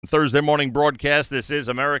Thursday morning broadcast. This is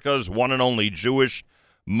America's one and only Jewish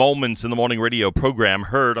Moments in the Morning radio program,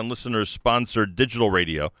 heard on listeners-sponsored digital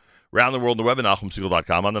radio around the world on the web at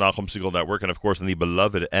NachumSegal.com, on the Nachum Segal Network, and, of course, on the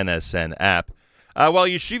beloved NSN app. Well,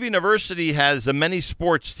 Yeshiva University has many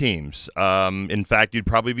sports teams. In fact, you'd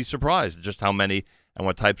probably be surprised at just how many and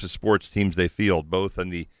what types of sports teams they field, both in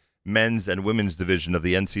the men's and women's division of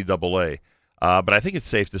the NCAA. But I think it's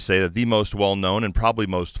safe to say that the most well-known and probably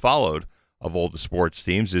most followed of all the sports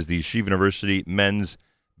teams is the Yeshiva University men's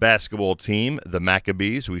basketball team, the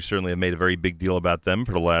Maccabees. We certainly have made a very big deal about them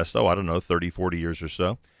for the last, 30, 40 years or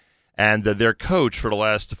so. And their coach for the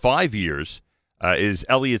last 5 years is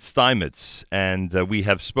Elliot Steinmetz. And we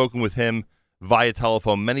have spoken with him via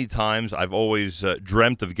telephone many times. I've always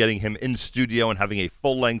dreamt of getting him in studio and having a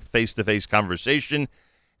full-length face-to-face conversation.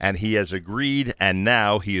 And he has agreed, and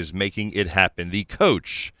now he is making it happen. The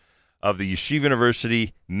coach of the Yeshiva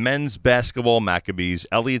University men's basketball Maccabees,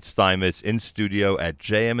 Elliot Steinmetz, in studio at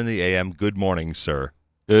JM in the AM. Good morning, sir.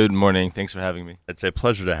 Good morning. Thanks for having me. It's a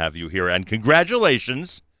pleasure to have you here, and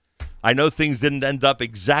congratulations. I know things didn't end up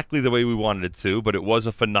exactly the way we wanted it to, but it was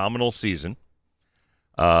a phenomenal season.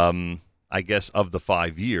 I guess of the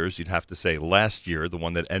 5 years, you'd have to say last year, the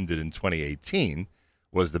one that ended in 2018,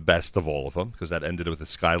 was the best of all of them, because that ended with a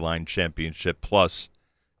Skyline Championship plus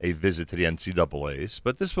a visit to the NCAAs.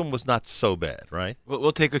 But this one was not so bad, right?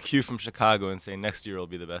 We'll take a cue from Chicago and say next year will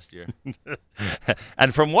be the best year.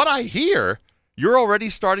 And from what I hear, you're already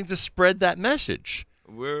starting to spread that message.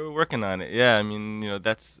 We're working on it. Yeah, I mean,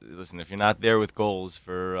 listen, if you're not there with goals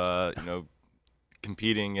for,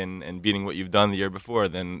 competing and beating what you've done the year before,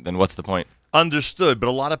 then what's the point? Understood, but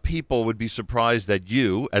a lot of people would be surprised that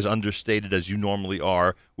you, as understated as you normally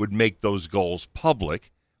are, would make those goals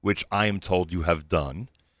public, which I am told you have done.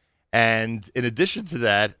 And in addition to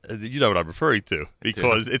that, you know what I'm referring to,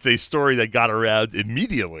 because it's a story that got around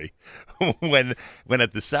immediately when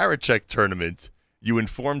at the Sarachek tournament, you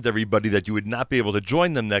informed everybody that you would not be able to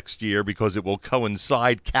join them next year because it will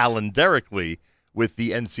coincide calendarically with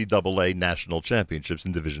the NCAA National Championships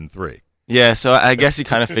in Division III. Yeah, so I guess you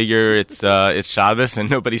kind of figure it's Shabbos and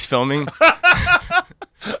nobody's filming.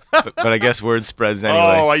 but I guess word spreads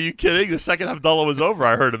anyway. Oh, are you kidding? The second Havdalah was over,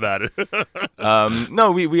 I heard about it.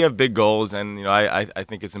 No, we have big goals, and I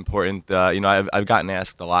think it's important. I've gotten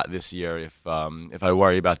asked a lot this year if I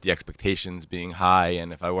worry about the expectations being high,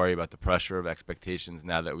 and if I worry about the pressure of expectations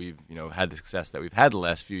now that we've had the success that we've had the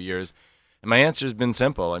last few years. And my answer has been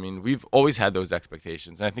simple. I mean, we've always had those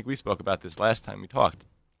expectations, and I think we spoke about this last time we talked.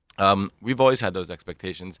 We've always had those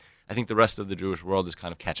expectations. I think the rest of the Jewish world is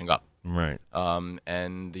kind of catching up. Right.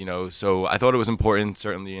 So I thought it was important,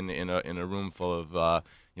 certainly in a room full of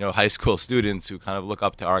high school students who kind of look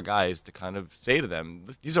up to our guys, to kind of say to them,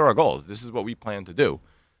 these are our goals. This is what we plan to do.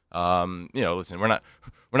 Listen, we're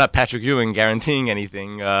not Patrick Ewing guaranteeing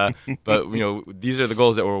anything, but these are the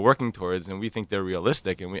goals that we're working towards, and we think they're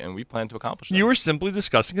realistic, and we plan to accomplish them. You were simply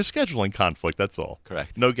discussing a scheduling conflict. That's all.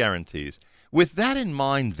 Correct. No guarantees. With that in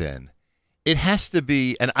mind, then, it has to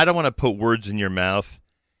be, and I don't want to put words in your mouth,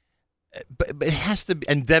 but it has to be,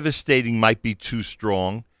 and devastating might be too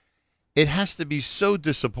strong. It has to be so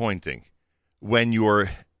disappointing when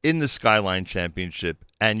you're in the Skyline Championship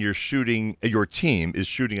and your team is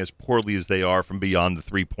shooting as poorly as they are from beyond the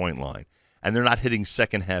three-point line, and they're not hitting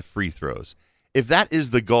second-half free throws. If that is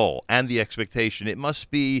the goal and the expectation, it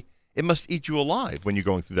must eat you alive when you're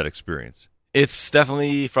going through that experience. It's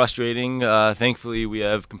definitely frustrating. Thankfully, we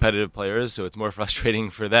have competitive players, so it's more frustrating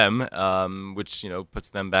for them, which puts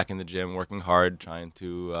them back in the gym, working hard, trying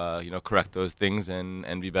to correct those things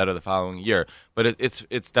and be better the following year. But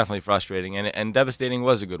it's definitely frustrating, and devastating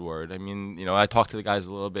was a good word. I mean, I talked to the guys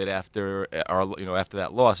a little bit after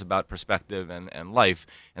that loss about perspective and life,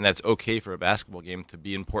 and that's okay for a basketball game to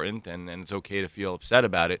be important, and it's okay to feel upset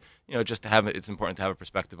about it. Just to have it's important to have a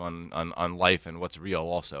perspective on life and what's real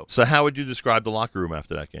also. So how would you describe the locker room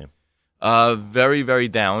after that game? Very, very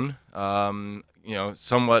down.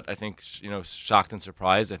 Somewhat, I think, shocked and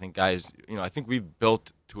surprised. I think guys, I think we've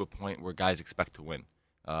built to a point where guys expect to win,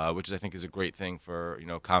 which I think is a great thing for,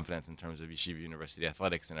 confidence in terms of Yeshiva University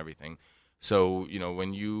athletics and everything. So,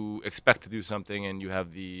 when you expect to do something and you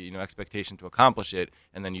have the, expectation to accomplish it,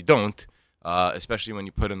 and then you don't, especially when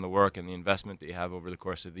you put in the work and the investment that you have over the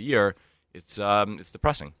course of the year, it's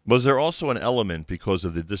depressing. Was there also an element, because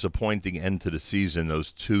of the disappointing end to the season,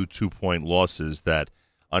 those two-point losses that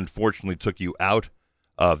unfortunately took you out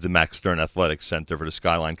of the Max Stern Athletic Center for the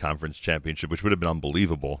Skyline Conference Championship, which would have been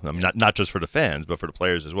unbelievable. I mean, not just for the fans, but for the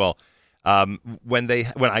players as well. When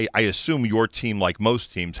I assume your team, like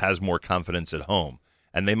most teams, has more confidence at home,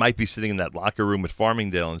 And they might be sitting in that locker room at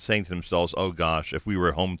Farmingdale and saying to themselves, oh, gosh, if we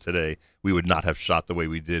were home today, we would not have shot the way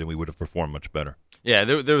we did and we would have performed much better. Yeah,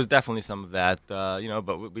 there was definitely some of that,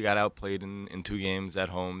 but we got outplayed in 2 games at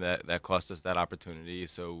home that cost us that opportunity.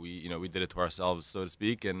 So we did it to ourselves, so to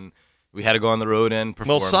speak, and we had to go on the road and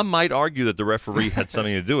perform. Well, some might argue that the referee had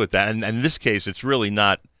something to do with that. And in this case, it's really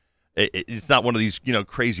not. It's not one of these,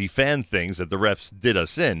 crazy fan things that the refs did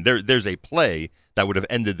us in. There's a play that would have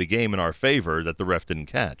ended the game in our favor that the ref didn't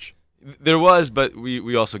catch. There was, but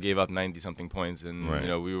we also gave up 90-something points, and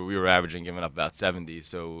right. we were averaging giving up about 70,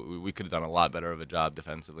 so we could have done a lot better of a job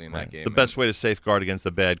defensively in that game. The best way to safeguard against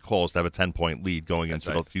the bad call is to have a 10-point lead going into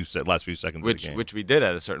right. the last few seconds of the game. Which we did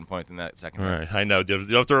at a certain point in that second half. Right, I know. You don't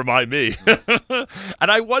have to remind me. And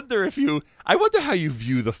I wonder how you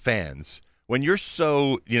view the fans when you're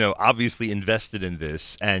so, obviously invested in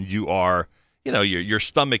this, and you are, your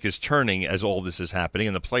stomach is turning as all this is happening,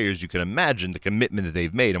 and the players, you can imagine the commitment that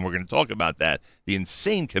they've made, and we're going to talk about that, the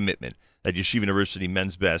insane commitment that Yeshiva University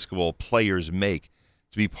men's basketball players make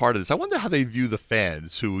to be part of this. I wonder how they view the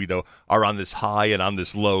fans who, are on this high and on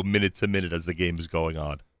this low minute to minute as the game is going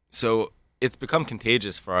on. So it's become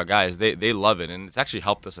contagious for our guys. They love it, and it's actually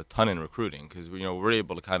helped us a ton in recruiting because we're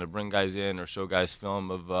able to kind of bring guys in or show guys film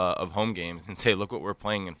of home games and say, look what we're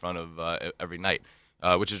playing in front of every night,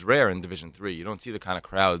 which is rare in Division III. You don't see the kind of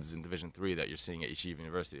crowds in Division III that you're seeing at Yeshiva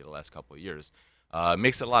University the last couple of years. It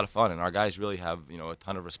makes it a lot of fun, and our guys really have a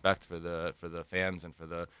ton of respect for the fans and for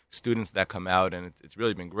the students that come out, and it's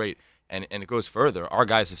really been great. And it goes further. Our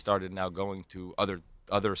guys have started now going to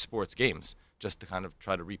other sports games, just to kind of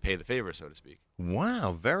try to repay the favor, so to speak.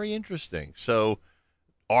 Wow, very interesting. So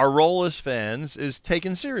our role as fans is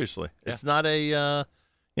taken seriously. Yeah. It's not a,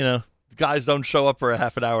 guys don't show up for a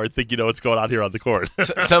half an hour and think you know what's going on here on the court.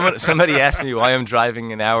 Somebody asked me why I'm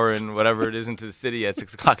driving an hour and whatever it is into the city at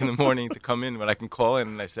 6 o'clock in the morning to come in when I can call in,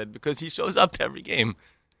 and I said, because he shows up to every game.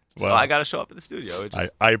 So I got to show up at the studio. It's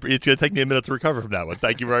going to take me a minute to recover from that one.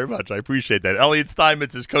 Thank you very much. I appreciate that. Elliot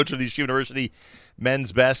Steinmetz is coach of the Yeshiva University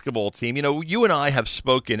men's basketball team. You and I have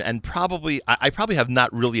spoken, and I probably have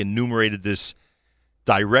not really enumerated this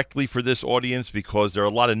directly for this audience because there are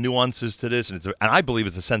a lot of nuances to this, and I believe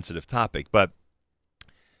it's a sensitive topic. But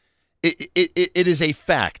it is a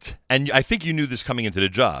fact, and I think you knew this coming into the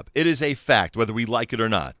job. It is a fact, whether we like it or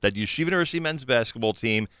not, that Yeshiva University men's basketball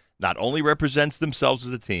team not only represents themselves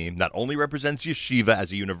as a team, not only represents Yeshiva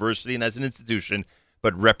as a university and as an institution,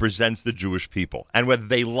 but represents the Jewish people. And whether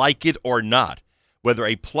they like it or not, whether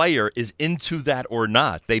a player is into that or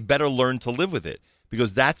not, they better learn to live with it,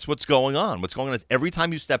 because that's what's going on. What's going on is every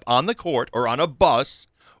time you step on the court or on a bus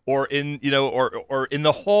or in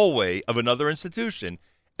the hallway of another institution,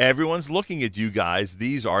 everyone's looking at you guys.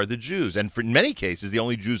 These are the Jews, and in many cases, the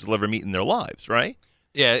only Jews they'll ever meet in their lives, right?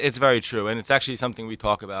 Yeah, it's very true, and it's actually something we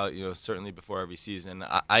talk about, certainly before every season.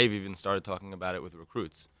 I've even started talking about it with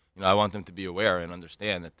recruits. I want them to be aware and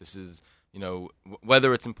understand that this is,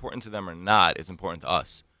 whether it's important to them or not, it's important to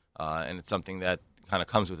us, and it's something that kind of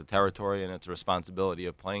comes with the territory, and it's a responsibility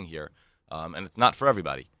of playing here, and it's not for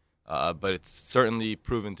everybody, but it's certainly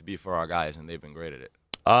proven to be for our guys, and they've been great at it.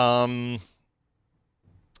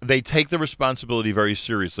 They take the responsibility very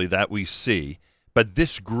seriously, that we see. But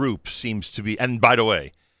this group seems to be, and by the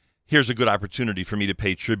way, here's a good opportunity for me to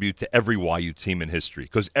pay tribute to every YU team in history,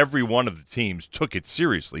 because every one of the teams took it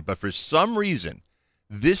seriously. But for some reason,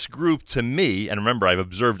 this group to me, and remember, I've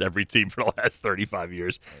observed every team for the last 35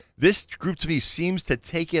 years, this group to me seems to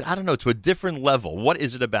take it, to a different level. What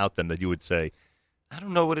is it about them that you would say? I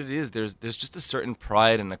don't know what it is. There's just a certain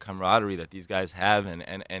pride and a camaraderie that these guys have, and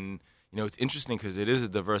it's interesting because it is a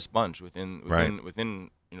diverse bunch within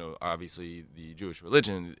obviously the Jewish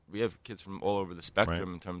religion. We have kids from all over the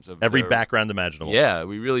spectrum in terms of every background imaginable. Yeah,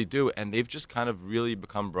 we really do, and they've just kind of really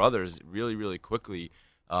become brothers really, really quickly.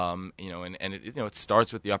 And it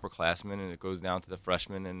starts with the upperclassmen and it goes down to the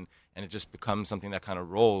freshmen, and it just becomes something that kind of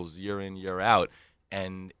rolls year in, year out.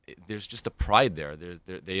 And there's just a pride there.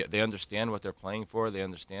 They understand what they're playing for. They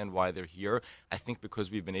understand why they're here. I think because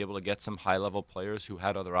we've been able to get some high-level players who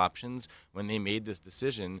had other options, when they made this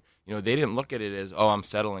decision, they didn't look at it as, oh, I'm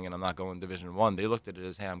settling and I'm not going to Division I. They looked at it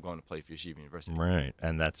as, hey, I'm going to play for Yeshiva University. Right,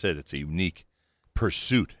 and that's it. It's a unique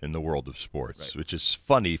pursuit in the world of sports, which is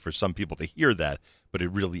funny for some people to hear that, but it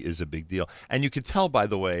really is a big deal. And you can tell, by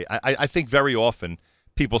the way, I think very often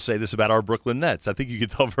people say this about our Brooklyn Nets. I think you can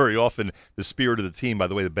tell very often the spirit of the team by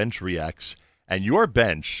the way the bench reacts. And your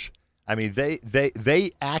bench,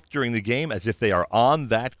 they act during the game as if they are on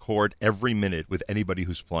that court every minute with anybody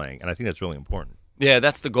who's playing. And I think that's really important. Yeah,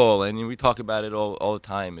 that's the goal, and we talk about it all the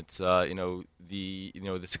time. It's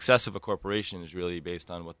the success of a corporation is really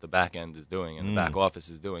based on what the back end is doing and the back office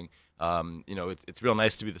is doing. It's real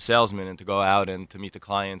nice to be the salesman and to go out and to meet the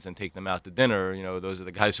clients and take them out to dinner. Those are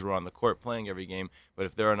the guys who are on the court playing every game. But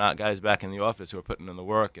if there are not guys back in the office who are putting in the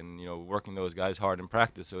work and working those guys hard in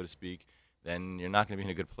practice, so to speak, then you're not going to be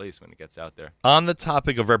in a good place when it gets out there. On the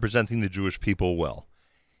topic of representing the Jewish people well,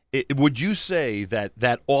 would you say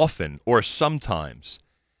that often or sometimes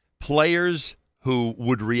players who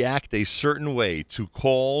would react a certain way to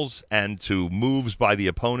calls and to moves by the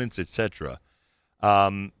opponents, etc.,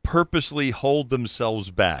 purposely hold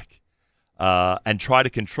themselves back and try to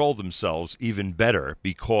control themselves even better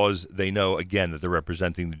because they know, again, that they're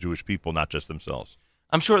representing the Jewish people, not just themselves?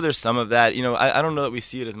 I'm sure there's some of that. I don't know that we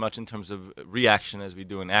see it as much in terms of reaction as we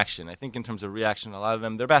do in action. I think in terms of reaction, a lot of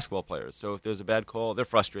them, they're basketball players. So if there's a bad call, they're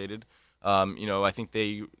frustrated. I think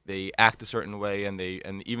they act a certain way and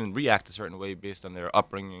even react a certain way based on their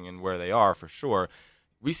upbringing and where they are, for sure.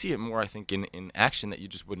 We see it more, I think, in action that you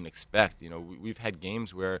just wouldn't expect. We've had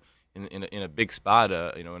games where in a big spot,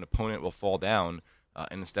 an opponent will fall down.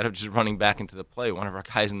 And instead of just running back into the play, one of our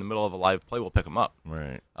guys in the middle of a live play will pick him up.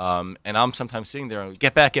 Right. And I'm sometimes sitting there and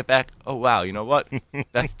get back. Oh wow, you know what?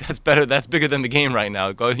 That's better. That's bigger than the game right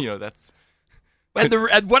now. That's.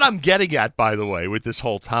 And what I'm getting at, by the way, with this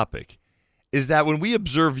whole topic, is that when we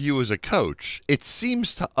observe you as a coach, it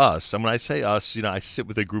seems to us, and when I say us, I sit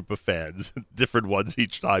with a group of fans, different ones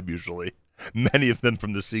each time usually, many of them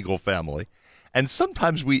from the Siegel family. And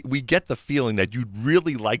sometimes we get the feeling that you'd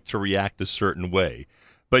really like to react a certain way.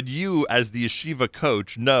 But you, as the yeshiva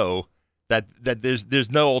coach, know that there's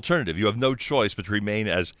no alternative. You have no choice but to remain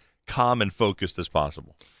as calm and focused as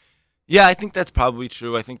possible. Yeah, I think that's probably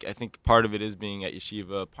true. I think part of it is being at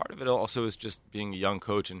yeshiva. Part of it also is just being a young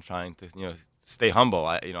coach and trying to stay humble.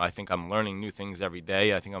 I think I'm learning new things every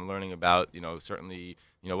day. I think I'm learning about certainly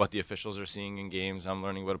what the officials are seeing in games. I'm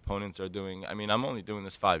learning what opponents are doing. I mean, I'm only doing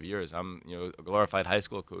this 5 years. I'm a glorified high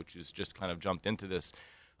school coach who's just kind of jumped into this.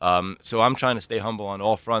 So I'm trying to stay humble on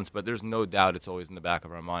all fronts, but there's no doubt it's always in the back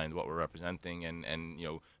of our mind what we're representing, and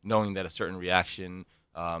knowing that a certain reaction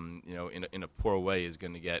in a poor way is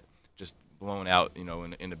going to get just blown out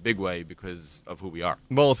in a big way because of who we are.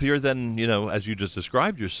 Well, if you're then as you just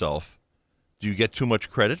described yourself, do you get too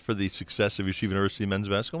much credit for the success of Yeshiva University men's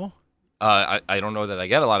basketball? I don't know that I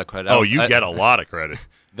get a lot of credit. Oh, you get a lot of credit.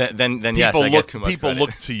 Then yes, I get too much people credit.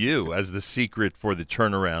 Look to you as the secret for the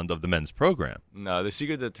turnaround of the men's program. No, the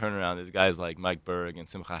secret to the turnaround is guys like Mike Berg and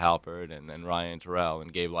Simcha Halpert and Ryan Terrell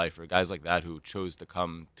and Gabe Leifer, guys like that who chose to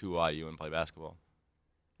come to IU and play basketball.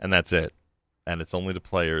 And that's it. And it's only the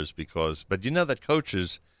players but that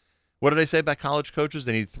coaches, what do they say about college coaches?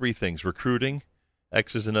 They need three things: recruiting,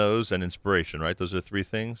 X's and O's, and inspiration, right? Those are three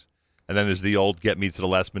things. And then there's the old get me to the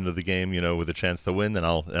last minute of the game, with a chance to win, and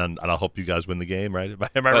I'll help you guys win the game, right?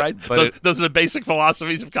 Am I right? Those are the basic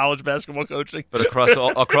philosophies of college basketball coaching. But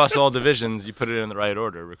across all divisions, you put it in the right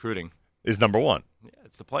order. Recruiting is number one. Yeah,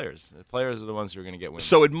 it's the players. The players are the ones who are going to get wins.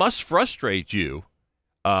 So it must frustrate you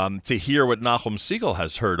to hear what Nachum Siegel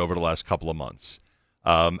has heard over the last couple of months.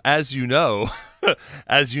 As you know,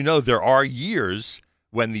 there are years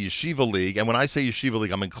when the Yeshiva League, and when I say Yeshiva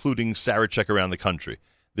League, I'm including Sarachek around the country.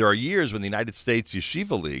 There are years when the United States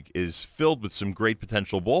Yeshiva League is filled with some great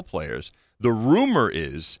potential ball players. The rumor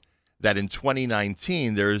is that in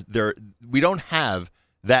 2019, we don't have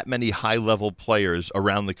that many high-level players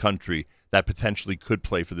around the country that potentially could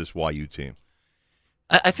play for this YU team.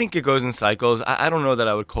 I think it goes in cycles. I don't know that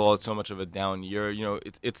I would call it so much of a down year.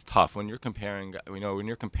 It's tough when you're comparing. When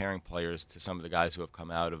you're comparing players to some of the guys who have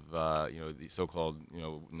come out of the so-called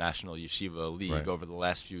National Yeshiva League right. over the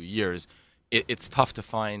last few years. It's tough to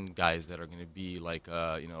find guys that are going to be like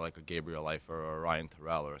a Gabriel Leifer or a Ryan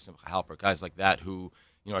Terrell or a Simcha Halpert, guys like that who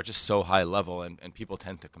are just so high level and people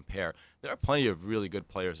tend to compare. There are plenty of really good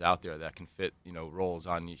players out there that can fit roles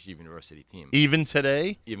on Yeshiva University team. Even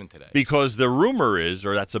today? Even today. Because the rumor is,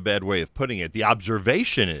 or that's a bad way of putting it, the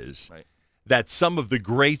observation is right. that some of the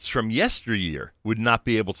greats from yesteryear would not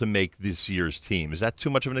be able to make this year's team. Is that too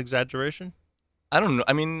much of an exaggeration? I don't know.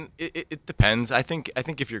 I mean, it depends. I think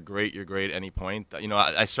if you're great at any point.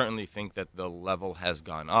 I certainly think that the level has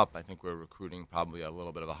gone up. I think we're recruiting probably a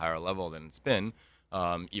little bit of a higher level than it's been.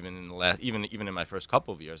 Even in the last, even in my first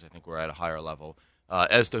couple of years, I think we're at a higher level.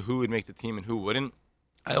 As to who would make the team and who wouldn't,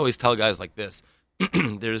 I always tell guys like this: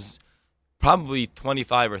 there's probably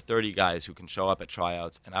 25 or 30 guys who can show up at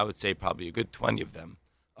tryouts, and I would say probably a good 20 of them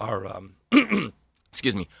are.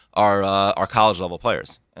 Are college level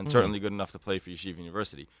players and certainly good enough to play for Yeshiva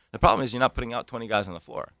University. The problem is you're not putting out 20 guys on the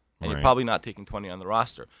floor. and you're Right. probably not taking 20 on the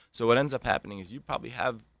roster. So what ends up happening is you probably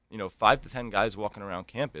have 5 to 10 guys walking around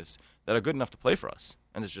campus that are good enough to play for us,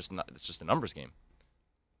 and it's just a numbers game.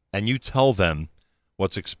 And you tell them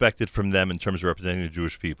what's expected from them in terms of representing the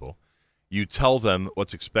Jewish people. You tell them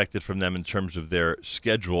what's expected from them in terms of their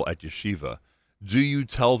schedule at yeshiva. Do you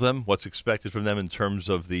tell them what's expected from them in terms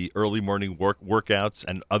of the early morning workouts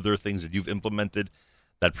and other things that you've implemented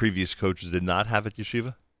that previous coaches did not have at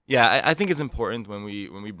yeshiva? Yeah, I think it's important when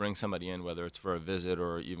we bring somebody in, whether it's for a visit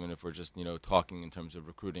or even if we're just talking in terms of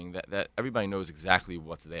recruiting, that everybody knows exactly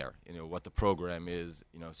what's there. What the program is.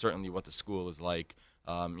 Certainly what the school is like.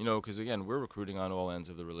 Because again, we're recruiting on all ends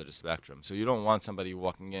of the religious spectrum. So you don't want somebody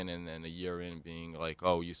walking in and then a year in being like,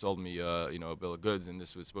 oh, you sold me a bill of goods and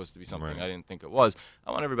this was supposed to be something Right. I didn't think it was.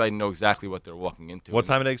 I want everybody to know exactly what they're walking into. What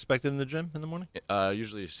time are they expected in the gym in the morning?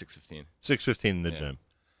 Usually 6:15. 6:15 in the Yeah. gym.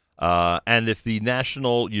 And if the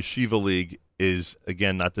National Yeshiva League is,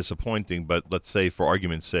 again, not disappointing, but let's say for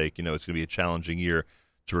argument's sake, it's going to be a challenging year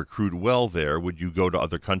to recruit well there, would you go to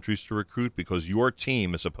other countries to recruit? Because your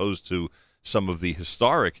team, as opposed to some of the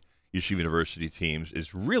historic Yeshiva University teams,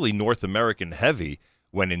 is really North American heavy,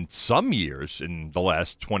 when in some years, in the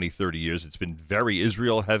last 20, 30 years, it's been very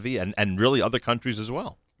Israel heavy and really other countries as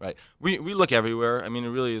well. Right. We look everywhere. I mean, it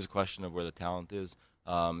really is a question of where the talent is.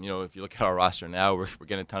 If you look at our roster now, we're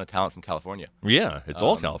getting a ton of talent from California. Yeah, it's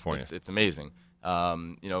all California. It's amazing.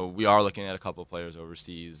 We are looking at a couple of players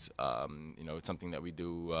overseas. It's something that we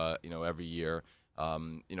do, every year.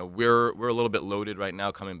 We're a little bit loaded right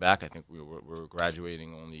now coming back. I think we're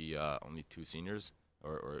graduating only 2 seniors,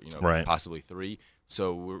 or Right. possibly 3.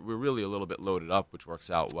 So we're really a little bit loaded up, which works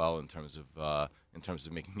out well in terms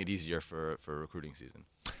of making it easier for recruiting season.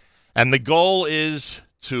 And the goal is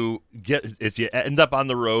to get, if you end up on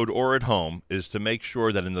the road or at home, is to make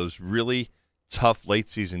sure that in those really tough late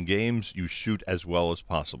season games, you shoot as well as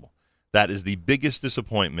possible. That is the biggest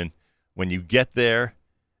disappointment when you get there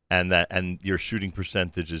and your shooting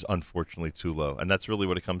percentage is unfortunately too low. And that's really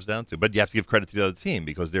what it comes down to. But you have to give credit to the other team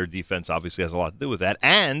because their defense obviously has a lot to do with that.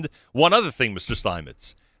 And one other thing, Mr.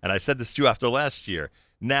 Steinmetz, and I said this to you after last year,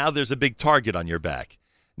 now there's a big target on your back.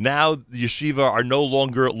 Now Yeshiva are no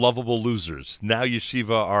longer lovable losers. Now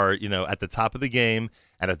Yeshiva are, at the top of the game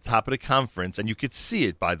and at the top of the conference. And you could see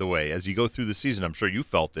it, by the way, as you go through the season. I'm sure you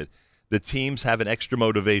felt it. The teams have an extra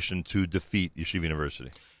motivation to defeat Yeshiva University.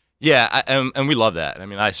 Yeah, and we love that. I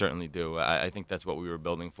mean, I certainly do. I think that's what we were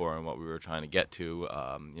building for and what we were trying to get to.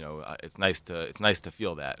 It's nice to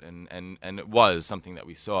feel that, and it was something that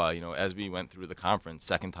we saw. As we went through the conference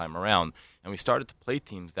second time around, and we started to play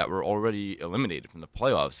teams that were already eliminated from the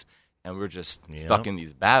playoffs, and we were just stuck in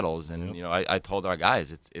these battles. And I told our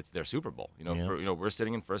guys it's their Super Bowl. We're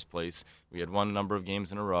sitting in first place. We had won a number of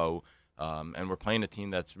games in a row. And we're playing a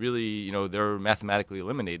team that's really, they're mathematically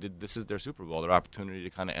eliminated. This is their Super Bowl, their opportunity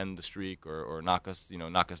to kind of end the streak or knock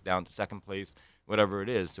us down to second place, whatever it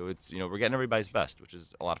is. So it's, we're getting everybody's best, which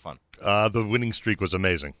is a lot of fun. The winning streak was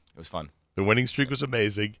amazing. It was fun. The winning streak was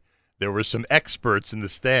amazing. There were some experts in the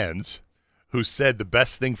stands who said the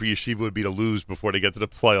best thing for Yeshiva would be to lose before they get to the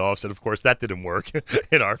playoffs. And, of course, that didn't work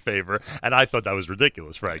in our favor. And I thought that was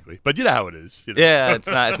ridiculous, frankly. But you know how it is. Yeah, it's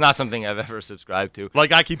not something I've ever subscribed to.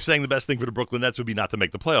 Like I keep saying the best thing for the Brooklyn Nets would be not to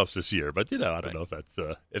make the playoffs this year. But, I don't know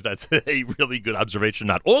if that's a really good observation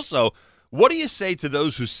or not. Also, what do you say to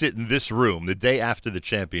those who sit in this room the day after the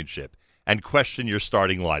championship and question your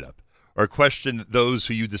starting lineup? Or question those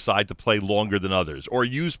who you decide to play longer than others, or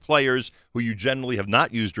use players who you generally have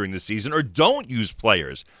not used during the season, or don't use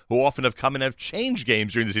players who often have come and have changed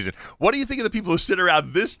games during the season. What do you think of the people who sit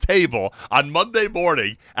around this table on Monday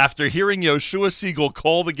morning after hearing Yoshua Siegel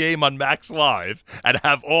call the game on Max Live and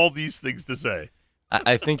have all these things to say?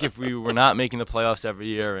 I think if we were not making the playoffs every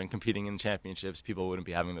year and competing in championships, people wouldn't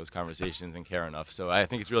be having those conversations and care enough. So I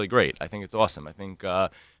think it's really great. I think it's awesome. I think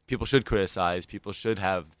people should criticize. People should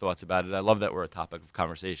have thoughts about it. I love that we're a topic of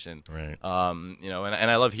conversation. Right.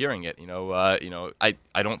 And I love hearing it.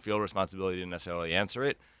 I don't feel responsibility to necessarily answer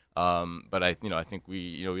it. But I think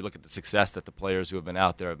we look at the success that the players who have been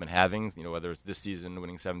out there have been having. Whether it's this season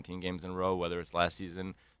winning 17 games in a row, whether it's last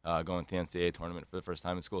season going to the NCAA tournament for the first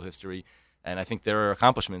time in school history. And I think their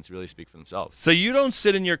accomplishments really speak for themselves. So you don't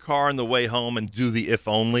sit in your car on the way home and do the if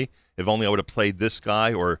only I would have played this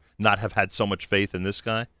guy or not have had so much faith in this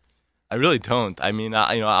guy? I really don't. I mean,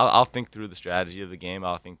 I'll think through the strategy of the game.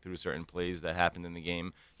 I'll think through certain plays that happened in the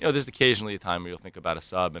game. There's occasionally a time where you'll think about a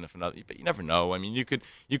sub and if another, but you never know. I mean, you could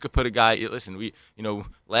put a guy. Listen,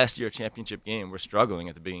 last year championship game, we're struggling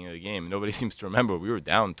at the beginning of the game. Nobody seems to remember we were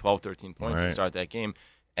down 12, 13 points to start that game.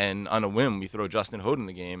 and on a whim we throw Justin Hoden in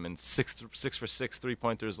the game, and 6 for 6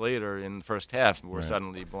 3-pointers later in the first half, we're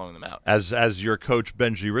suddenly blowing them out. As your coach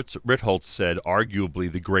Benji Ritholtz said,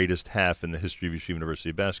 arguably the greatest half in the history of Yeshiva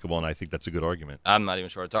University basketball, and I think that's a good argument. I'm not even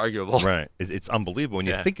sure it's arguable. Right, it's unbelievable when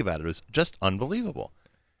you think about it. It's just unbelievable,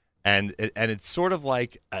 and it's sort of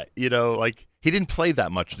like like he didn't play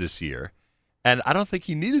that much this year. And I don't think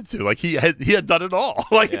he needed to. Like he had done it all.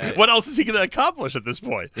 What else is he going to accomplish at this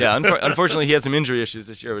point? Yeah, unfortunately, he had some injury issues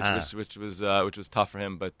this year, which was tough for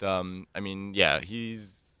him. But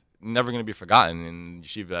he's never going to be forgotten in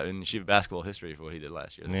Yeshiva basketball history for what he did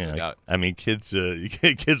last year. Kids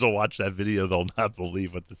will watch that video; they'll not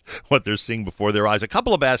believe what they're seeing before their eyes. A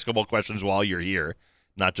couple of basketball questions while you're here,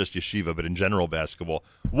 not just Yeshiva, but in general basketball.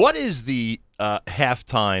 What is the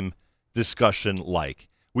halftime discussion like?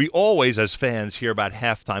 We always, as fans, hear about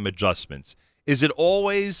halftime adjustments. Is it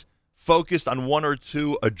always focused on one or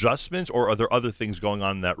two adjustments, or are there other things going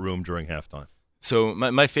on in that room during halftime? So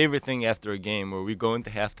my favorite thing after a game where we go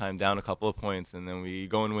into halftime down a couple of points and then we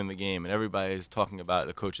go and win the game and everybody's talking about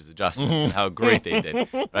the coach's adjustments and how great they did,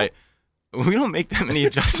 right? We don't make that many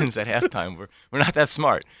adjustments at halftime. We're not that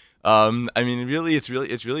smart. Really, it's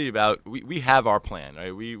really about we have our plan,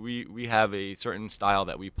 right? We have a certain style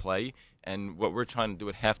that we play. And what we're trying to do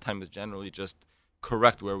at halftime is generally just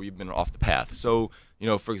correct where we've been off the path. So,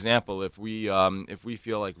 for example, if we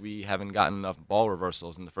feel like we haven't gotten enough ball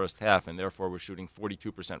reversals in the first half, and therefore we're shooting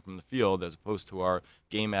 42% from the field as opposed to our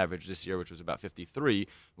game average this year, which was about 53,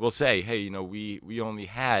 we'll say, hey, we only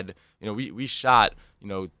had, we shot,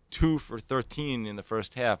 2 for 13 in the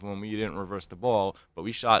first half when we didn't reverse the ball, but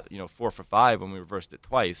we shot, 4 for 5 when we reversed it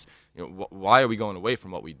twice. Why are we going away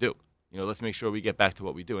from what we do? Let's make sure we get back to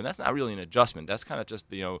what we do. And that's not really an adjustment. That's kind of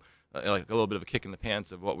just, like a little bit of a kick in the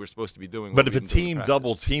pants of what we're supposed to be doing. But if a team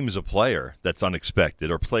double teams a player that's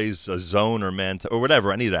unexpected or plays a zone or man or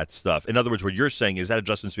whatever, any of that stuff, in other words, what you're saying is that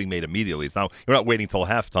adjustment's being made immediately. You're not waiting till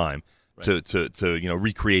halftime. Right. To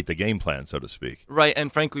recreate the game plan, so to speak. Right,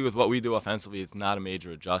 and frankly, with what we do offensively, it's not a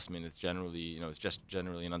major adjustment. It's generally, it's just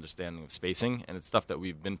generally an understanding of spacing, and it's stuff that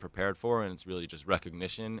we've been prepared for, and it's really just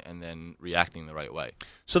recognition and then reacting the right way.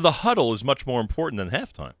 So the huddle is much more important than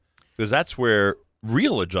halftime, because that's where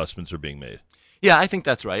real adjustments are being made. Yeah, I think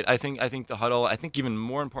that's right. I think the huddle. I think even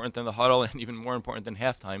more important than the huddle, and even more important than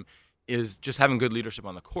halftime, is just having good leadership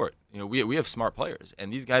on the court. We have smart players,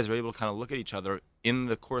 and these guys are able to kind of look at each other in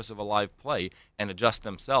the course of a live play and adjust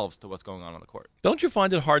themselves to what's going on the court. Don't you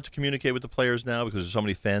find it hard to communicate with the players now because there's so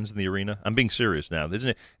many fans in the arena? I'm being serious now. Isn't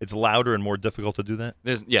it? It's louder and more difficult to do that?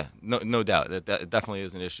 No doubt. That definitely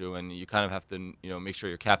is an issue, and you kind of have to make sure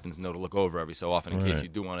your captains know to look over every so often in case you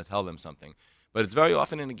do want to tell them something. But it's very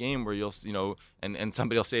often in a game where you'll and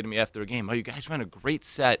somebody will say to me after a game, "Oh, you guys ran a great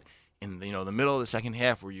set in the middle of the second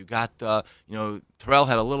half where you got Terrell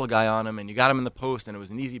had a little guy on him and you got him in the post and it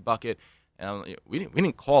was an easy bucket." And we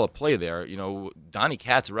didn't call a play there. Donnie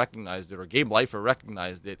Katz recognized it, or Gabe Leifer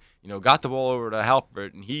recognized it. Got the ball over to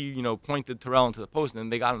Halpert, and he pointed Terrell into the post, and then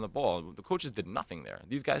they got him the ball. The coaches did nothing there.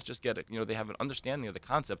 These guys just get it. They have an understanding of the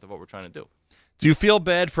concept of what we're trying to do. Do you feel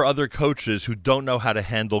bad for other coaches who don't know how to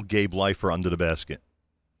handle Gabe Leifer under the basket?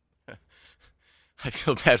 I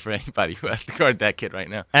feel bad for anybody who has to guard that kid right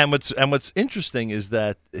now. And what's interesting is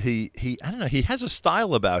that he I don't know, he has a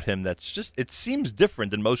style about him that's just, it seems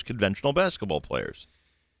different than most conventional basketball players.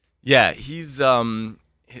 Yeah, he's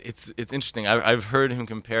it's interesting. I've heard him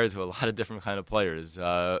compared to a lot of different kind of players.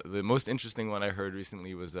 The most interesting one I heard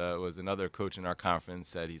recently was another coach in our conference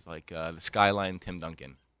said he's like the Skyline Tim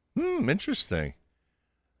Duncan. Interesting.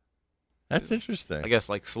 That's interesting. I guess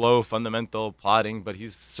like slow, fundamental, plodding, but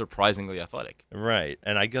he's surprisingly athletic. Right,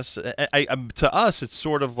 and I guess to us, it's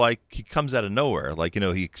sort of like he comes out of nowhere. Like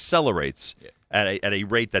he accelerates at a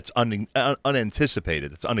rate that's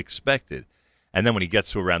unanticipated, that's unexpected, and then when he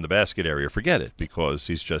gets to around the basket area, forget it, because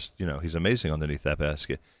he's just he's amazing underneath that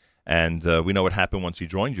basket. And we know what happened once he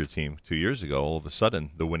joined your team 2 years ago. All of a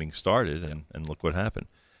sudden, the winning started, and look what happened.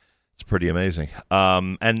 It's pretty amazing.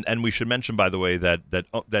 And we should mention, by the way, that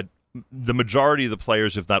the majority of the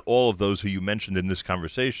players, if not all of those who you mentioned in this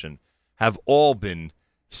conversation, have all been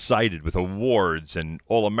cited with awards and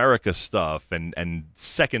All-America stuff and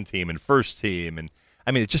second team and first team. And,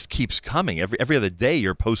 I mean, it just keeps coming. Every other day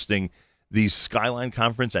you're posting these Skyline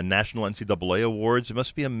Conference and National NCAA awards. It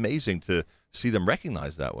must be amazing to see them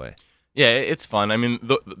recognized that way. Yeah, it's fun. I mean,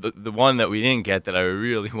 the one that we didn't get that I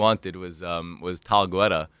really wanted was Tal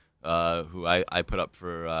Guetta. who I put up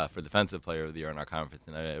for Defensive Player of the Year in our conference,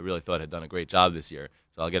 and I really thought had done a great job this year.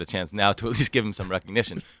 So I'll get a chance now to at least give him some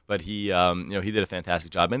recognition. But he did a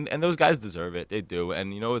fantastic job, and those guys deserve it. They do.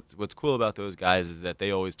 And what's cool about those guys is that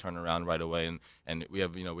they always turn around right away, and we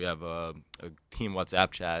have a team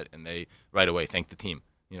WhatsApp chat, and they right away thank the team.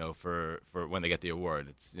 For when they get the award,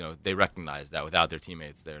 it's they recognize that without their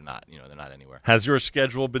teammates, they're not anywhere. Has your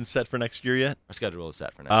schedule been set for next year yet? Our schedule is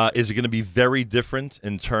set for next year. Is it going to be very different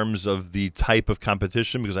in terms of the type of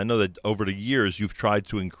competition? Because I know that over the years you've tried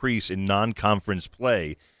to increase in non-conference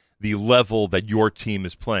play the level that your team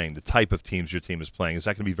is playing, the type of teams your team is playing. Is that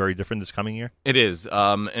going to be very different this coming year? It is,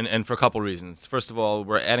 and for a couple reasons. First of all,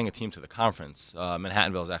 we're adding a team to the conference.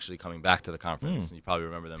 Manhattanville is actually coming back to the conference. You probably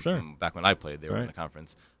remember them from back when I played. They were in the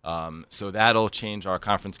conference. So that'll change our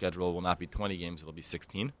conference schedule. It will not be 20 games. It'll be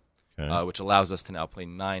 16, which allows us to now play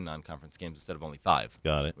 9 non-conference games instead of only 5.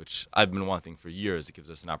 Got it. Which I've been wanting for years. It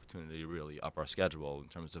gives us an opportunity to really up our schedule in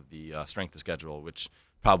terms of the strength of schedule, which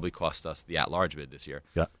probably cost us the at-large bid this year.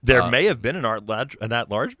 Yeah, there may have been an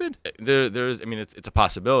at-large bid. There's. I mean, it's a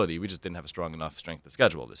possibility. We just didn't have a strong enough strength of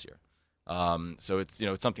schedule this year. So it's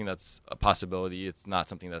something that's a possibility. It's not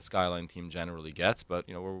something that Skyline team generally gets, but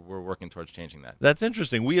we're working towards changing that. That's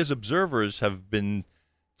interesting. We as observers have been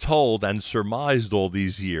told and surmised all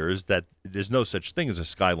these years that there's no such thing as a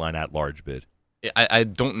Skyline at-large bid. I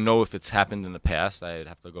don't know if it's happened in the past. I'd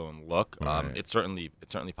have to go and look. Right. It's certainly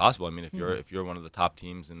possible. I mean, if you're one of the top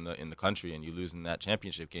teams in the country and you lose in that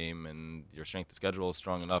championship game and your strength of schedule is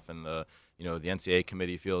strong enough and the NCAA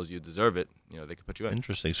committee feels you deserve it, they could put you in.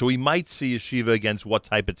 Interesting. So we might see Yeshiva against what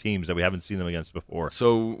type of teams that we haven't seen them against before?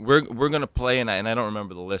 So we're going to play, and I don't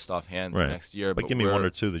remember the list offhand for next year. But give me one or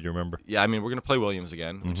two that you remember. Yeah, I mean, we're going to play Williams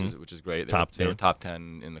again, which is great. They were top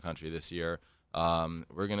 10 in the country this year.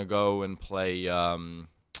 We're gonna go and play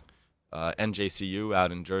NJCU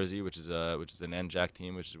out in Jersey, which is an NJAC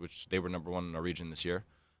team, which they were number 1 in our region this year.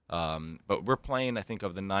 But we're playing, I think,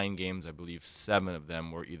 of the 9 games, I believe 7 of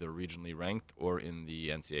them were either regionally ranked or in the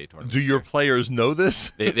NCAA tournament. Do your players know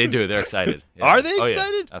this? They do. They're excited. Yeah. Are they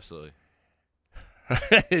excited? Yeah, absolutely.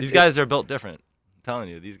 These guys are built different. I'm telling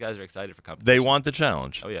you, these guys are excited for competition. They want the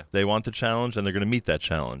challenge. Oh yeah. They want the challenge, and they're going to meet that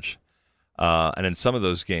challenge. And in some of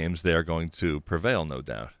those games, they are going to prevail, no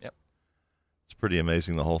doubt. Yep. It's pretty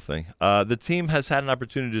amazing, the whole thing. The team has had an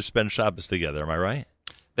opportunity to spend Shabbos together, am I right?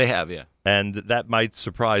 They have, yeah. And that might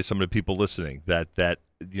surprise some of the people listening, that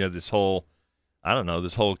this whole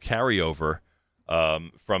carryover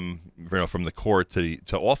from the court to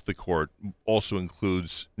off the court also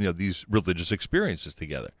includes, these religious experiences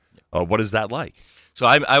together. Yep. What is that like? So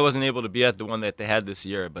I wasn't able to be at the one that they had this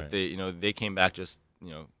year, but they came back just,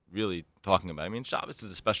 really talking about it. I mean, Shabbos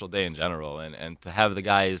is a special day in general, and to have the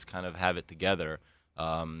guys kind of have it together,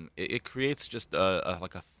 it creates just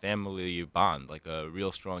like a family bond, like a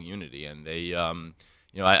real strong unity. And they,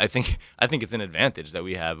 I think it's an advantage that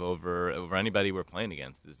we have over anybody we're playing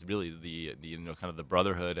against. It's really the kind of the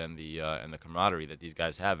brotherhood and the camaraderie that these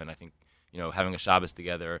guys have. And I think having a Shabbos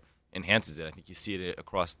together enhances it. I think you see it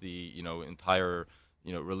across the entire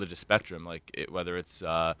religious spectrum, like whether it's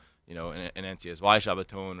an NCSY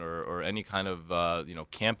Shabbaton or any kind of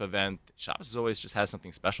camp event. Shabbos always just has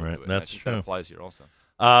something special to it. That's I think true. That applies here also.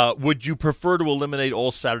 Would you prefer to eliminate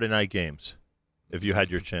all Saturday night games if you had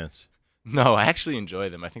your chance? No, I actually enjoy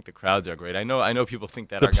them. I think the crowds are great. I know people think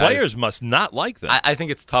that the our guys, players must not like them. I think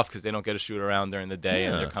it's tough because they don't get to shoot around during the day,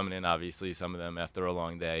 Yeah. and they're coming in, obviously, some of them after a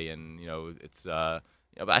long day, and it's.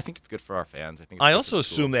 But I think it's good for our fans. I also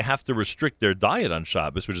assume they have to restrict their diet on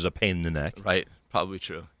Shabbos, which is a pain in the neck. Right, probably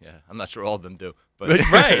true. Yeah, I'm not sure all of them do, but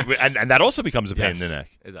right, and that also becomes a pain in the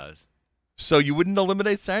neck. It does. So you wouldn't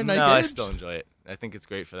eliminate Saturday night No, games? I still enjoy it. I think it's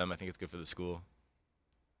great for them. I think it's good for the school.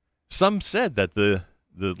 Some said that the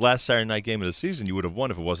last Saturday night game of the season you would have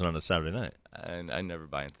won if it wasn't on a Saturday night. And I never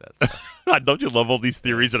buy into that stuff. Don't you love all these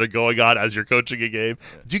theories that are going on as you're coaching a game?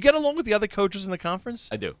 Yeah. Do you get along with the other coaches in the conference?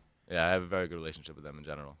 I do. Yeah, I have a very good relationship with them in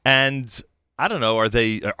general. And I don't know, are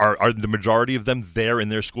the majority of them there in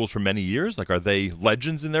their schools for many years? Like, are they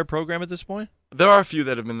legends in their program at this point? There are a few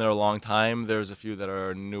that have been there a long time. There's a few that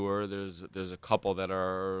are newer. There's a couple that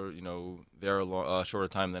are there a shorter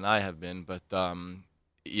time than I have been. But from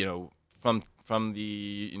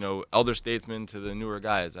the elder statesmen to the newer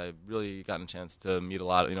guys, I've really gotten a chance to meet a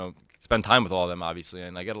lot. Spend time with all of them, obviously,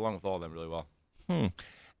 and I get along with all of them really well.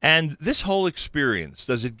 And this whole experience,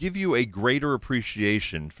 does it give you a greater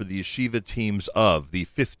appreciation for the yeshiva teams of the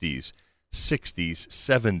 50s, 60s,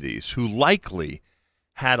 70s, who likely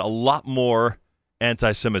had a lot more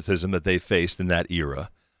anti-Semitism that they faced in that era,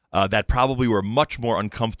 that probably were much more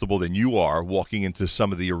uncomfortable than you are walking into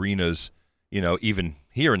some of the arenas, even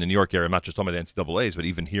here in the New York area, I'm not just talking about the NCAAs, but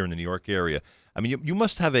even here in the New York area, I mean, you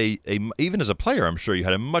must have even as a player, I'm sure you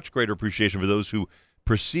had a much greater appreciation for those who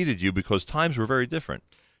preceded you because times were very different.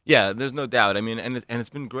 Yeah, there's no doubt. I mean, and it's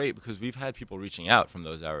been great because we've had people reaching out from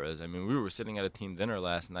those eras. I mean, we were sitting at a team dinner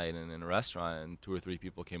last night in a restaurant, and 2 or 3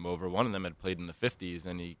 people came over. One of them had played in the 50s,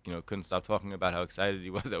 and he couldn't stop talking about how excited he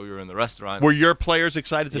was that we were in the restaurant. Were your players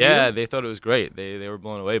excited to be there? Yeah, they thought it was great. They were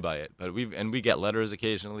blown away by it. But we get letters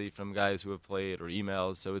occasionally from guys who have played or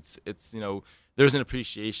emails. So it's there's an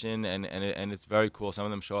appreciation, and it's very cool. Some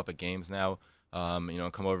of them show up at games now.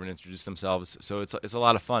 Come over and introduce themselves. So it's a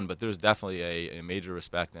lot of fun, but there's definitely a major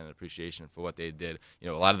respect and appreciation for what they did. A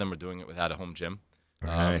lot of them were doing it without a home gym.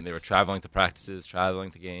 Right. They were traveling to practices, traveling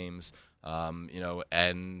to games. And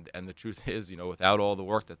the truth is, without all the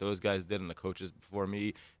work that those guys did and the coaches before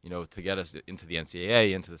me, to get us into the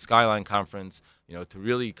NCAA, into the Skyline Conference, to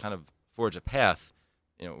really kind of forge a path,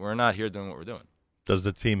 we're not here doing what we're doing. Does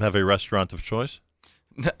the team have a restaurant of choice?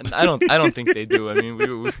 I don't think they do. I mean,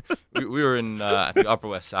 we were in the Upper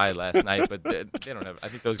West Side last night, but they don't have. I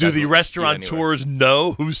think those guys. Do the restaurateurs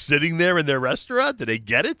know who's sitting there in their restaurant? Do they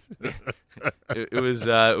get it? It was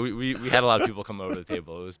we had a lot of people come over to the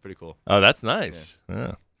table. It was pretty cool. Oh, that's nice.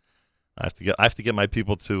 Yeah. I have to get my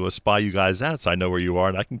people to spy you guys out so I know where you are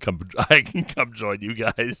and I can come join you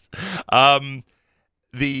guys.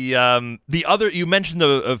 The other you mentioned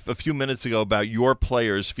a few minutes ago about your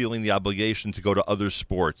players feeling the obligation to go to other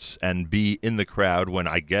sports and be in the crowd when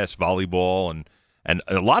I guess volleyball and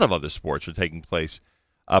a lot of other sports are taking place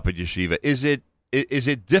up at Yeshiva. Is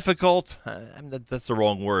it difficult? That's the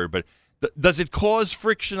wrong word, but does it cause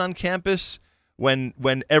friction on campus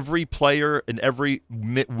when every player in every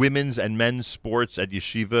women's and men's sports at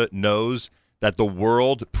Yeshiva knows that the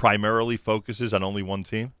world primarily focuses on only one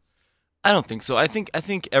team? I don't think so. I think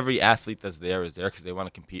every athlete that's there is there because they want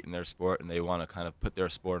to compete in their sport and they want to kind of put their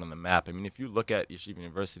sport on the map. I mean, if you look at Yeshiva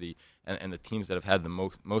University and the teams that have had the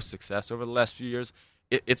most success over the last few years,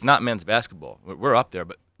 it's not men's basketball. We're up there,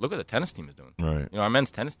 but look what the tennis team is doing. Right. Our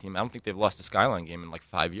men's tennis team, I don't think they've lost a Skyline game in like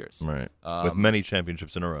 5 years. Right. With many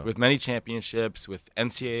championships in a row. With many championships, with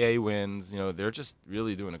NCAA wins, they're just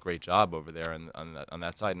really doing a great job over there on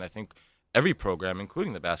that side. And I think every program,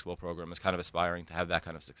 including the basketball program, is kind of aspiring to have that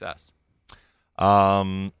kind of success.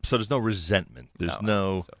 So there's no resentment.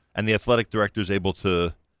 And the athletic director is able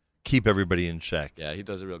to keep everybody in check. Yeah, he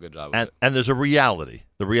does a real good job with it. And there's a reality.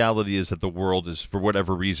 The reality is that the world is, for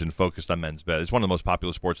whatever reason, focused on men's basketball. It's one of the most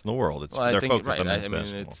popular sports in the world. They're focused on men's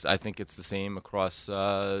basketball. I think it's the same across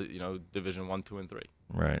Division 1, 2, and 3.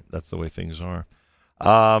 Right. That's the way things are.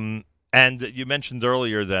 And you mentioned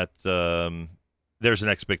earlier that there's an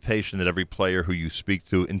expectation that every player who you speak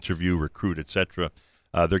to, interview, recruit, etc.,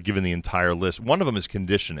 they're given the entire list. One of them is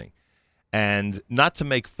conditioning. And not to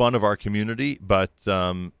make fun of our community, but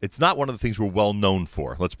it's not one of the things we're well known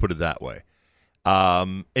for. Let's put it that way.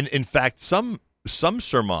 In fact, some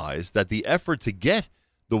surmise that the effort to get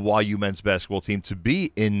the YU men's basketball team to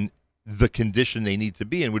be in the condition they need to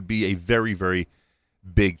be in would be a very, very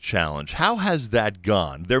big challenge. How has that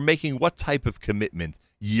gone? They're making what type of commitment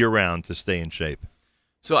year-round to stay in shape?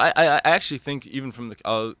 So I actually think even from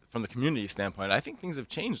the community standpoint, I think things have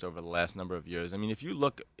changed over the last number of years. I mean, if you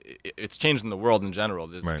look, it's changed in the world in general.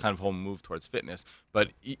 There's a kind of whole move towards fitness.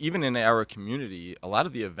 But even in our community, a lot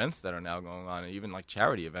of the events that are now going on, even like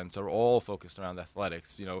charity events, are all focused around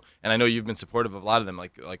athletics. And I know you've been supportive of a lot of them,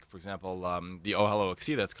 like for example, the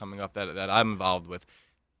OHLOXC that's coming up that I'm involved with.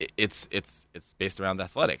 It's based around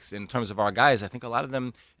athletics. In terms of our guys, I think a lot of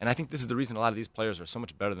them, and I think this is the reason a lot of these players are so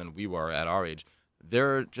much better than we were at our age.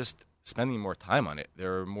 They're just spending more time on it.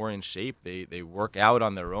 They're more in shape. They work out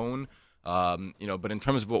on their own. But in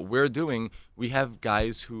terms of what we're doing, we have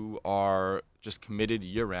guys who are just committed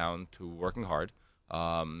year-round to working hard,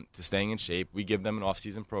 to staying in shape. We give them an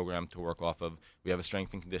off-season program to work off of. We have a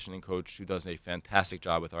strength and conditioning coach who does a fantastic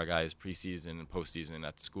job with our guys preseason and postseason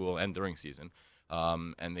at the school and during season.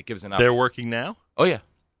 And it gives an opportunity. They're working now? Oh, yeah.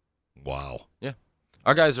 Wow. Yeah.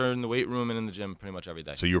 Our guys are in the weight room and in the gym pretty much every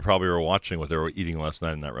day. So you probably were watching what they were eating last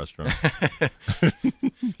night in that restaurant.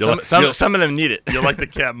 Some of them need it. You're like the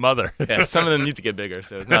cat mother. Yeah, some of them need to get bigger,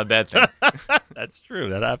 so it's not a bad thing. That's true.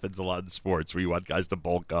 That happens a lot in sports where you want guys to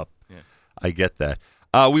bulk up. Yeah. I get that.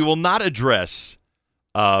 We will not address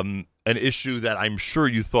an issue that I'm sure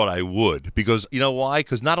you thought I would. Because you know why?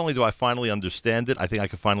 Because not only do I finally understand it, I think I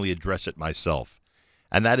can finally address it myself.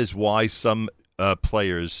 And that is why some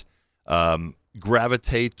players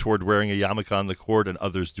gravitate toward wearing a yarmulke on the court and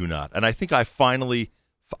others do not. And I think I finally,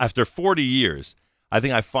 after 40 years, I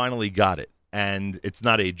think I finally got it. And it's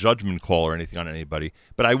not a judgment call or anything on anybody,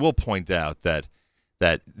 but I will point out that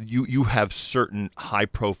that you have certain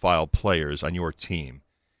high-profile players on your team,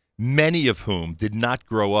 many of whom did not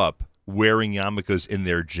grow up wearing yarmulkes in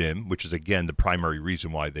their gym, which is, again, the primary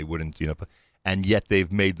reason why they wouldn't, and yet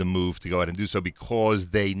they've made the move to go ahead and do so because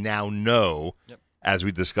they now know, as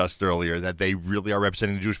we discussed earlier, that they really are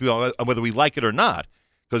representing the Jewish people, whether we like it or not,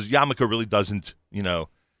 because yarmulke really doesn't,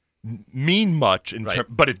 mean much,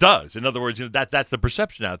 but it does. In other words, that's the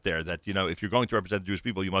perception out there that, if you're going to represent the Jewish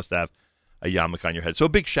people, you must have a yarmulke on your head. So a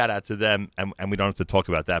big shout out to them, and we don't have to talk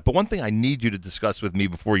about that. But one thing I need you to discuss with me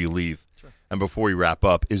before you leave and before we wrap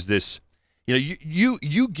up is this.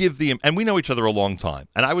 You give the, and we know each other a long time,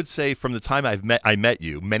 and I would say from the time I met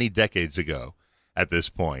you many decades ago at this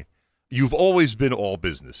point, you've always been all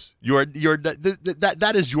business.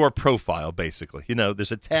 That is your profile, basically.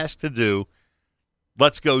 There's a task to do.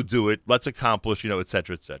 Let's go do it. Let's accomplish, et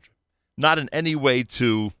cetera, et cetera. Not in any way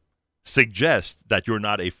to suggest that you're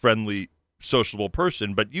not a friendly, sociable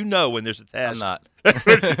person, but when there's a task. I'm not. But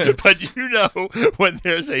when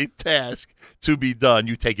there's a task to be done,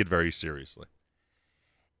 you take it very seriously.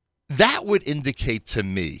 That would indicate to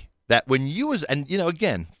me that when you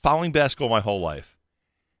again, following basketball my whole life,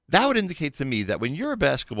 that would indicate to me that when you're a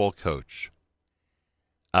basketball coach,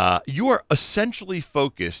 you are essentially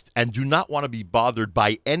focused and do not want to be bothered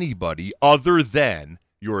by anybody other than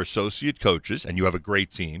your associate coaches, and you have a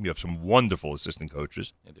great team. You have some wonderful assistant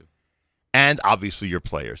coaches. I do. And obviously your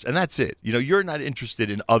players. And that's it. You're not interested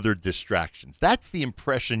in other distractions. That's the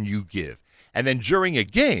impression you give. And then during a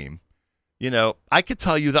game, I could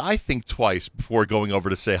tell you that I think twice before going over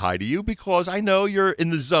to say hi to you because I know you're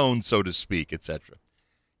in the zone, so to speak, etc.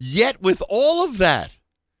 Yet with all of that,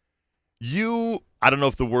 I don't know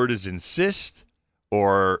if the word is insist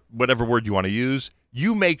or whatever word you want to use,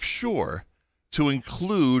 you make sure to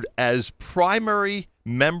include as primary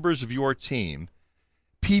members of your team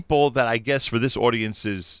people that I guess for this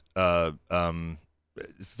audience's for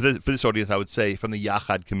this audience, I would say from the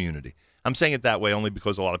Yachad community. I'm saying it that way only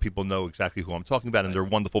because a lot of people know exactly who I'm talking about, and they're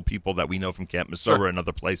wonderful people that we know from Camp Mesorah and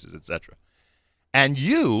other places, etc. And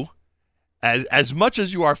you, as much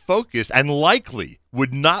as you are focused and likely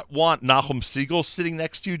would not want Nachum Segal sitting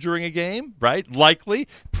next to you during a game, right? Likely,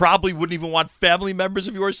 probably wouldn't even want family members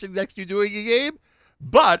of yours sitting next to you during a game.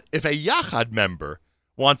 But if a Yachad member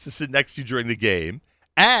wants to sit next to you during the game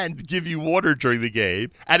and give you water during the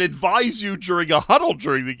game and advise you during a huddle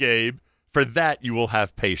during the game, for that you will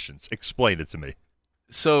have patience. Explain it to me.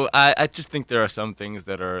 So I just think there are some things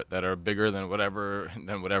that are bigger than whatever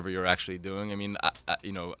you're actually doing. I mean,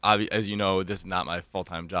 as you know, this is not my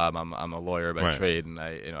full-time job. I'm a lawyer by trade, and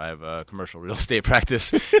I have a commercial real estate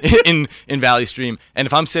practice in Valley Stream. And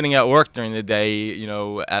if I'm sitting at work during the day,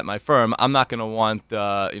 at my firm, I'm not going to want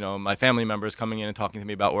my family members coming in and talking to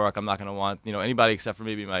me about work. I'm not going to want anybody except for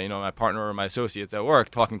maybe my partner or my associates at work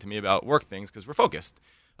talking to me about work things because we're focused.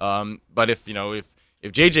 But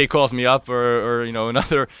if JJ calls me up or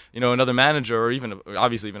another manager or even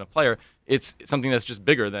obviously even a player, it's something that's just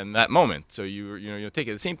bigger than that moment. So you take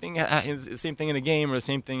it. The same thing in a game or the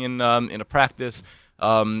same thing in a practice.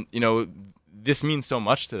 This means so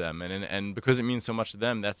much to them, and because it means so much to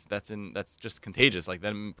them, that's just contagious. Like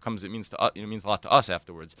then it means a lot to us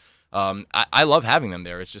afterwards. I love having them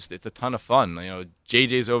there. It's a ton of fun.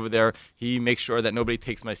 JJ's over there. He makes sure that nobody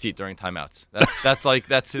takes my seat during timeouts.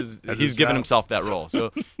 That's his. He's given himself that role.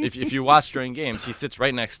 So if you watch during games, he sits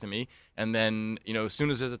right next to me, and then as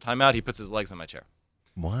soon as there's a timeout, he puts his legs on my chair.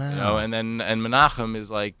 Wow. And Menachem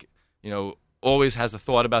is like always has a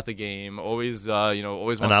thought about the game, always wants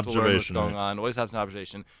to learn what's going on, always has an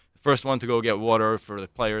observation. The first one to go get water for the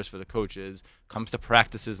players, for the coaches, comes to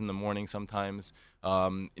practices in the morning sometimes.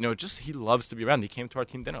 He loves to be around. He came to our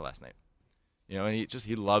team dinner last night. And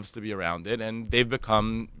he loves to be around it, and they've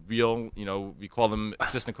become real, we call them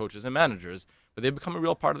assistant coaches and managers, but they've become a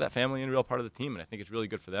real part of that family and a real part of the team, and I think it's really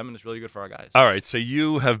good for them, and it's really good for our guys. All right, so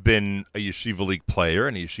you have been a Yeshiva League player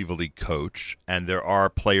and a Yeshiva League coach, and there are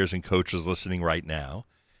players and coaches listening right now,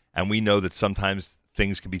 and we know that sometimes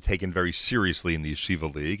things can be taken very seriously in the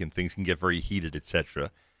Yeshiva League, and things can get very heated, etc.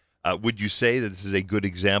 Would you say that this is a good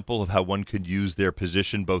example of how one could use their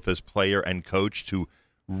position, both as player and coach, to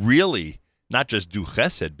really not just do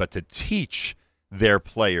chesed, but to teach their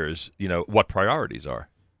players, what priorities are?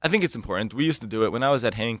 I think it's important. We used to do it when I was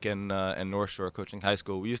at Hank and North Shore coaching high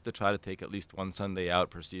school. We used to try to take at least one Sunday out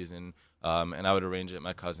per season, and I would arrange it.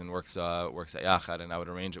 My cousin works at Yachad, and I would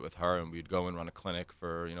arrange it with her, and we'd go and run a clinic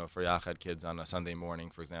for Yachad kids on a Sunday morning,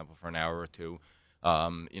 for example, for an hour or two.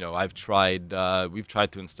 We've tried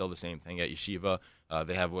to instill the same thing at yeshiva.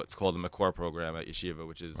 They have what's called the Makor program at yeshiva,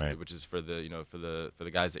 which is for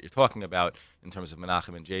the guys that you're talking about in terms of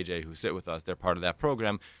Menachem and JJ who sit with us. They're part of that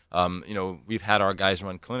program. We've had our guys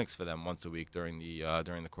run clinics for them once a week during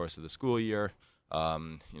the course of the school year.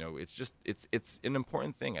 It's an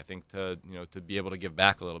important thing, I think, to be able to give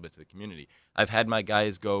back a little bit to the community. I've had my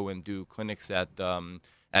guys go and do clinics at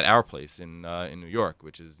our place in New York,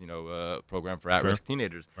 which is a program for at-risk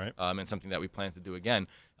teenagers, and something that we plan to do again.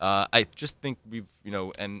 I just think we've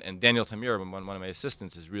and Daniel Tamir, one of my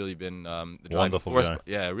assistants, has really been the driving force. Guy.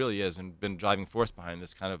 Yeah, it really is, and been driving force behind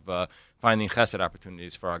this kind of finding chesed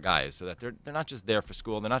opportunities for our guys, so that they're not just there for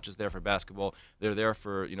school, they're not just there for basketball, they're there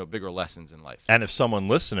for bigger lessons in life. And if someone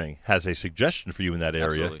listening has a suggestion for you in that area,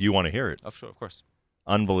 Absolutely. you want to hear it. Of course.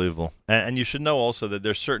 Unbelievable. And you should know also that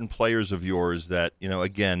there's certain players of yours that,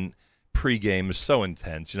 again, pregame is so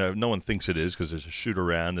intense. No one thinks it is because there's a shoot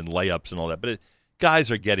around and layups and all that. But guys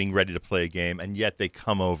are getting ready to play a game, and yet they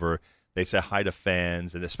come over, they say hi to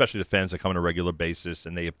fans, and especially the fans that come on a regular basis,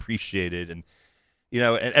 and they appreciate it. And,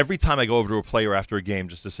 and every time I go over to a player after a game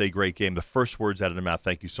just to say great game, the first words out of their mouth,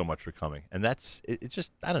 thank you so much for coming. And that's it's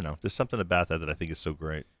just, I don't know, there's something about that I think is so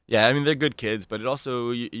great. Yeah, I mean, they're good kids, but it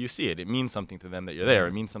also, you see it. It means something to them that you're there.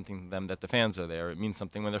 It means something to them that the fans are there. It means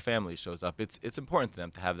something when their family shows up. It's important to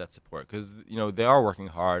them to have that support because, they are working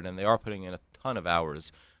hard and they are putting in a ton of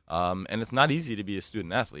hours. And it's not easy to be a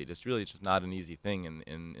student athlete. It's really just not an easy thing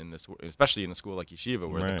in this, especially in a school like yeshiva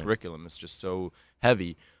where the curriculum is just so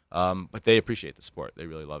heavy. But they appreciate the sport. They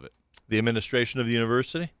really love it. The administration of the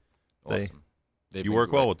university? Awesome. You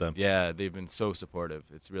work well with them? Yeah, they've been so supportive.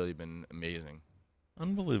 It's really been amazing.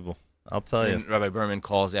 Unbelievable. I'll tell you. Rabbi Berman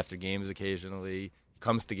calls after games occasionally. He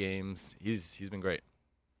comes to games. He's been great.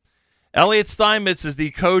 Elliot Steinmetz is the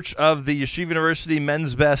coach of the Yeshiva University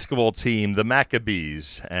men's basketball team, the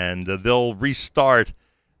Maccabees, and they'll restart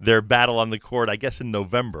their battle on the court, I guess, in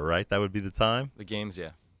November, right? That would be the time? The games,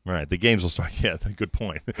 yeah. Right, the games will start. Yeah, good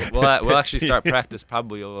point. We'll actually start practice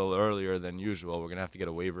probably a little earlier than usual. We're going to have to get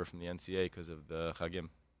a waiver from the NCAA because of the Chagim.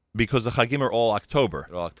 Because the Chagim are all October.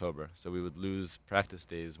 They're all October. So we would lose practice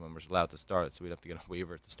days when we're allowed to start, so we'd have to get a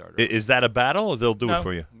waiver to start early. Is that a battle, or they'll do it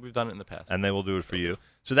for you? We've done it in the past. And they will do it for you.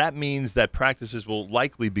 So that means that practices will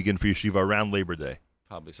likely begin for Yeshiva around Labor Day.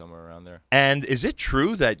 Probably somewhere around there. And is it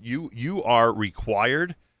true that you are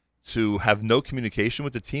required to have no communication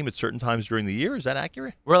with the team at certain times during the year? Is that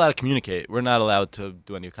accurate? We're allowed to communicate. We're not allowed to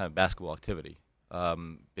do any kind of basketball activity,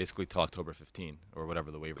 basically till October 15 or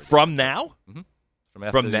whatever the waiver is. From now? Mm-hmm.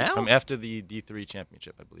 From after the D3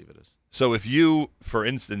 championship, I believe it is. So if you, for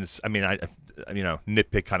instance, I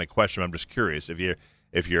nitpick kind of question, I'm just curious.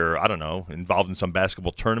 If you're, I don't know, involved in some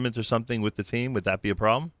basketball tournament or something with the team, would that be a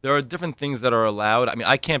problem? There are different things that are allowed. I mean,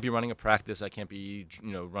 I can't be running a practice. I can't be,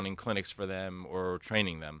 running clinics for them or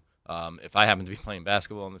training them. If I happen to be playing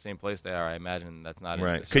basketball in the same place they are, I imagine that's not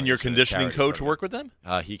right. Can your conditioning coach work with them?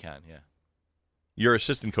 He can, yeah. Your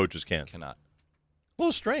assistant coaches can't? Cannot. A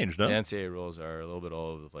little strange, no? The NCAA rules are a little bit all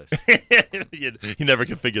over the place. you never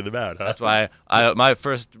can figure them out, huh? That's why my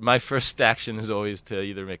first action is always to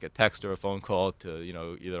either make a text or a phone call to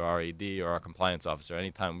either our AD or our compliance officer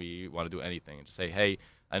anytime we want to do anything and just say, hey,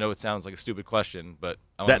 I know it sounds like a stupid question, but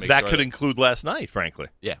I want to make sure that could include last night, frankly.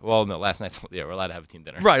 Yeah, well, no, last night's we're allowed to have a team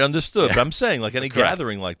dinner. Right, understood. Yeah. But I'm saying, like any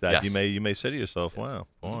gathering like that, yes. you may say to yourself, "Wow,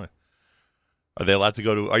 boy, are you allowed to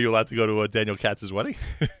go to Daniel Katz's wedding?"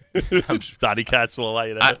 Donnie Katz will allow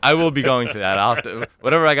you to. I will be going to that.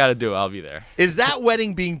 Whatever I got to do, I'll be there. Is that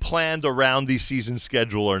wedding being planned around the season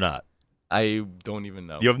schedule or not? I don't even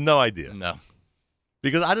know. You have no idea. No.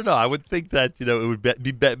 Because I don't know. I would think that it would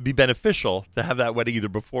be beneficial to have that wedding either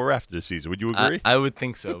before or after the season. Would you agree? I would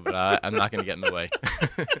think so, but I'm not going to get in the way.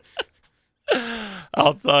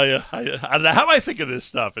 I'll tell you. I don't know how I think of this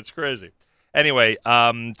stuff. It's crazy. Anyway,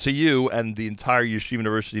 to you and the entire Yeshiva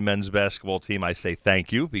University men's basketball team, I say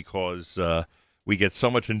thank you because we get so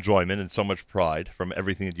much enjoyment and so much pride from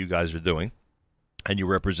everything that you guys are doing, and you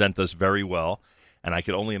represent us very well. And I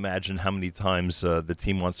could only imagine how many times the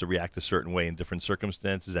team wants to react a certain way in different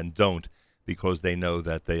circumstances and don't because they know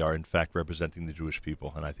that they are, in fact, representing the Jewish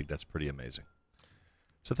people. And I think that's pretty amazing.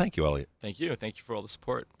 So thank you, Elliot. Thank you. Thank you for all the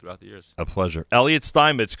support throughout the years. A pleasure. Elliot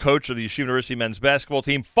Steinmetz, coach of the Yeshiva University men's basketball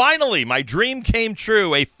team. Finally, my dream came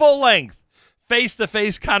true, a full-length,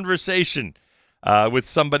 face-to-face conversation with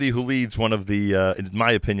somebody who leads one of the, in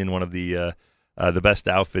my opinion, one of the best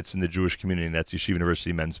outfits in the Jewish community, and that's Yeshiva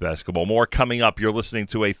University men's basketball. More coming up. You're listening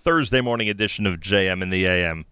to a Thursday morning edition of JM in the AM.